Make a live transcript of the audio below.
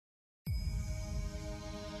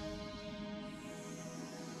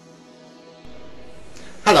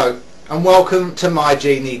Hello and welcome to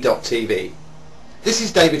mygenie.tv. This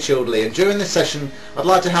is David Childerley, and during this session I'd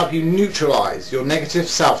like to help you neutralise your negative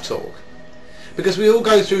self-talk. Because we all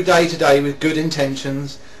go through day to day with good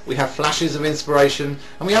intentions, we have flashes of inspiration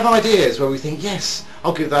and we have ideas where we think, yes,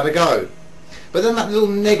 I'll give that a go. But then that little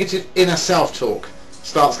negative inner self-talk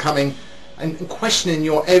starts coming and questioning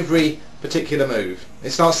your every particular move.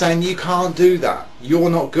 It starts saying you can't do that, you're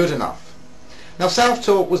not good enough. Now,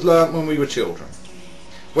 self-talk was learnt when we were children.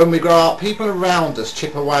 When we grow up, people around us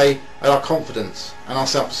chip away at our confidence and our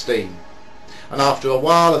self-esteem. And after a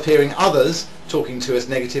while of hearing others talking to us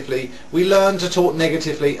negatively, we learn to talk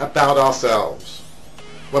negatively about ourselves.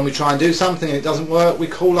 When we try and do something and it doesn't work, we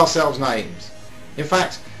call ourselves names. In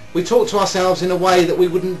fact, we talk to ourselves in a way that we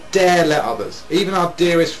wouldn't dare let others, even our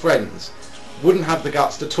dearest friends, wouldn't have the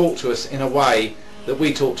guts to talk to us in a way that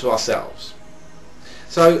we talk to ourselves.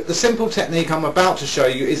 So the simple technique I'm about to show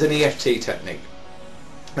you is an EFT technique.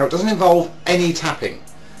 Now, it doesn't involve any tapping,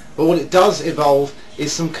 but what it does involve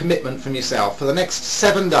is some commitment from yourself for the next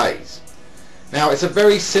 7 days. Now, it's a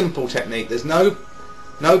very simple technique. There's no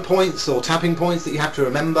points or tapping points that you have to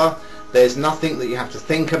remember. There's nothing that you have to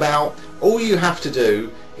think about. All you have to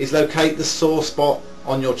do is locate the sore spot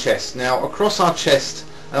on your chest. Now, across our chest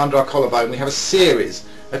and under our collarbone we have a series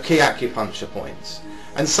of key acupuncture points.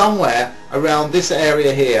 And somewhere around this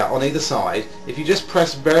area here on either side, if you just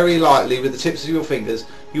press very lightly with the tips of your fingers,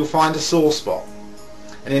 you'll find a sore spot.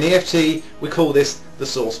 And in EFT we call this the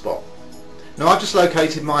sore spot. Now, I've just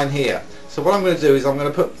located mine here. So what I'm going to do is I'm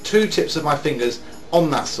going to put 2 tips of my fingers on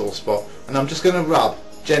that sore spot, and I'm just going to rub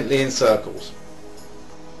gently in circles.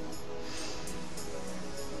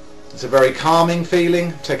 It's a very calming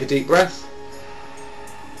feeling. Take a deep breath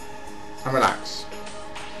and relax.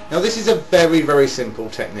 Now, this is a very simple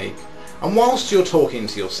technique, and whilst you're talking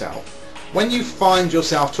to yourself, when you find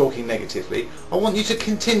yourself talking negatively, I want you to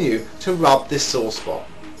continue to rub this sore spot.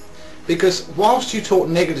 Because whilst you talk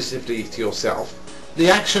negatively to yourself, the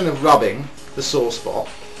action of rubbing the sore spot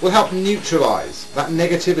will help neutralise that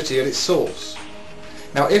negativity at its source.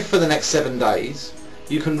 Now, if for the next 7 days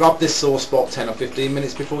you can rub this sore spot 10 or 15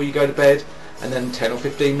 minutes before you go to bed, and then 10 or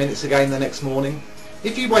 15 minutes again the next morning,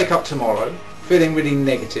 if you wake up tomorrow feeling really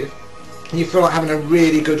negative and you feel like having a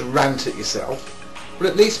really good rant at yourself, but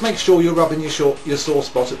at least make sure you're rubbing your sore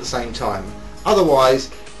spot at the same time. Otherwise,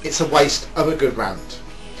 it's a waste of a good rant.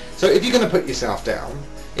 So if you're going to put yourself down,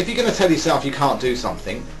 if you're going to tell yourself you can't do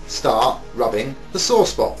something, start rubbing the sore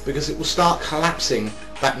spot, because it will start collapsing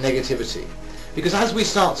that negativity. Because as we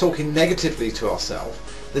start talking negatively to ourselves,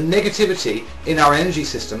 the negativity in our energy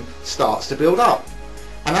system starts to build up.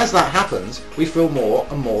 And as that happens, we feel more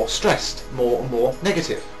and more stressed, more and more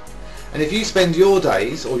negative. And if you spend your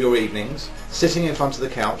days or your evenings sitting in front of the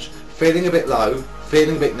couch, feeling a bit low,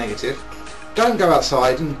 feeling a bit negative, don't go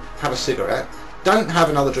outside and have a cigarette, don't have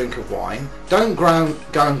another drink of wine, don't go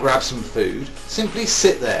and grab some food, simply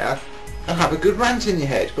sit there and have a good rant in your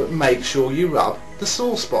head, but make sure you rub the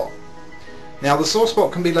sore spot. Now, the sore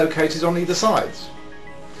spot can be located on either sides,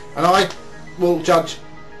 and I will judge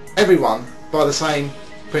everyone by the same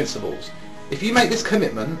principles. If you make this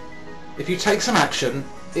commitment, if you take some action,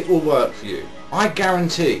 it will work for you. I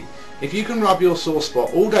guarantee if you can rub your sore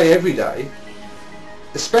spot all day every day,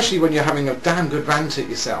 especially when you're having a damn good rant at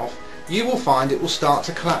yourself, you will find it will start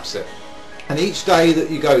to collapse it. And each day that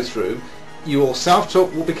you go through, your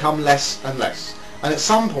self-talk will become less and less, and at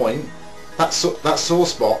some point that sore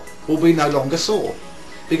spot will be no longer sore,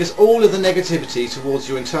 because all of the negativity towards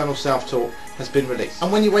your internal self-talk has been released.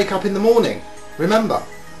 And when you wake up in the morning, remember,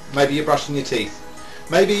 maybe you're brushing your teeth,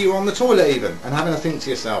 maybe you're on the toilet even and having a think to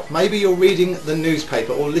yourself, maybe you're reading the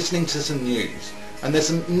newspaper or listening to some news and there's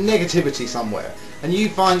some negativity somewhere and you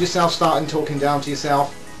find yourself starting talking down to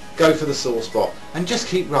yourself, go for the sore spot and just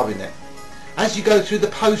keep rubbing it. As you go through the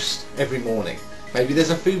post every morning, maybe there's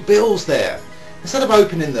a few bills there. Instead of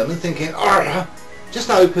opening them and thinking, "Argh," just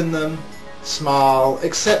open them, smile,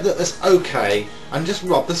 accept that that's okay, and just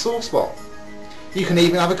rub the sore spot. You can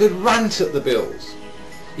even have a good rant at the bills.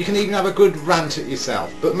 You can even have a good rant at yourself,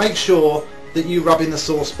 but make sure that you rub in the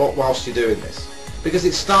sore spot whilst you're doing this, because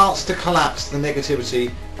it starts to collapse the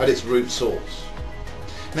negativity at its root source.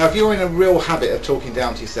 Now, if you're in a real habit of talking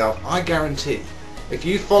down to yourself, I guarantee if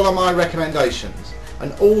you follow my recommendations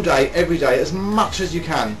and all day, every day, as much as you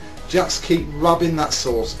can, just keep rubbing that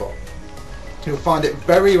sore spot, you'll find it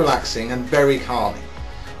very relaxing and very calming.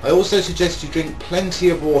 I also suggest you drink plenty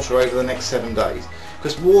of water over the next 7 days,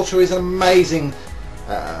 because water is an amazing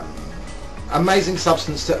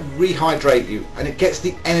substance to rehydrate you, and it gets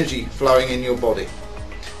the energy flowing in your body.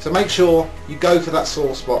 So make sure you go for that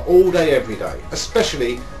sore spot all day, every day,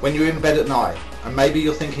 especially when you're in bed at night. and maybe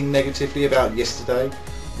you're thinking negatively about yesterday,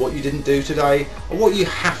 what you didn't do today, or what you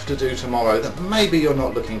have to do tomorrow that maybe you're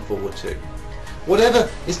not looking forward to. Whatever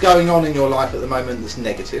is going on in your life at the moment that's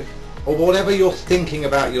negative, or whatever you're thinking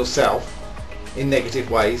about yourself in negative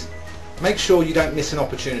ways, make sure you don't miss an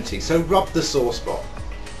opportunity. So rub the sore spot,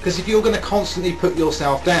 because if you're going to constantly put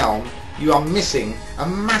yourself down, you are missing a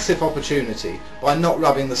massive opportunity by not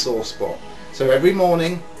rubbing the sore spot. So every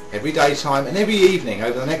morning, every daytime and every evening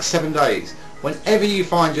over the next 7 days, whenever you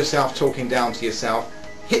find yourself talking down to yourself,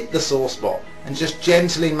 hit the sore spot and just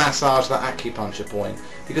gently massage that acupuncture point,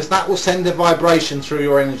 because that will send a vibration through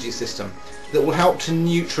your energy system that will help to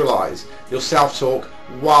neutralise your self-talk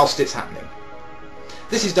whilst it's happening.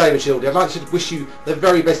 This is David Childy. I'd like to wish you the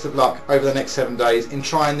very best of luck over the next 7 days in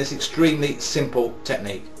trying this extremely simple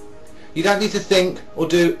technique. You don't need to think or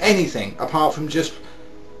do anything apart from just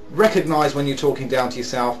recognise when you're talking down to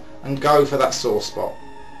yourself and go for that sore spot.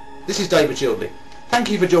 This is David Childy.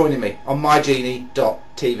 Thank you for joining me on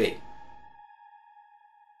mygenie.tv.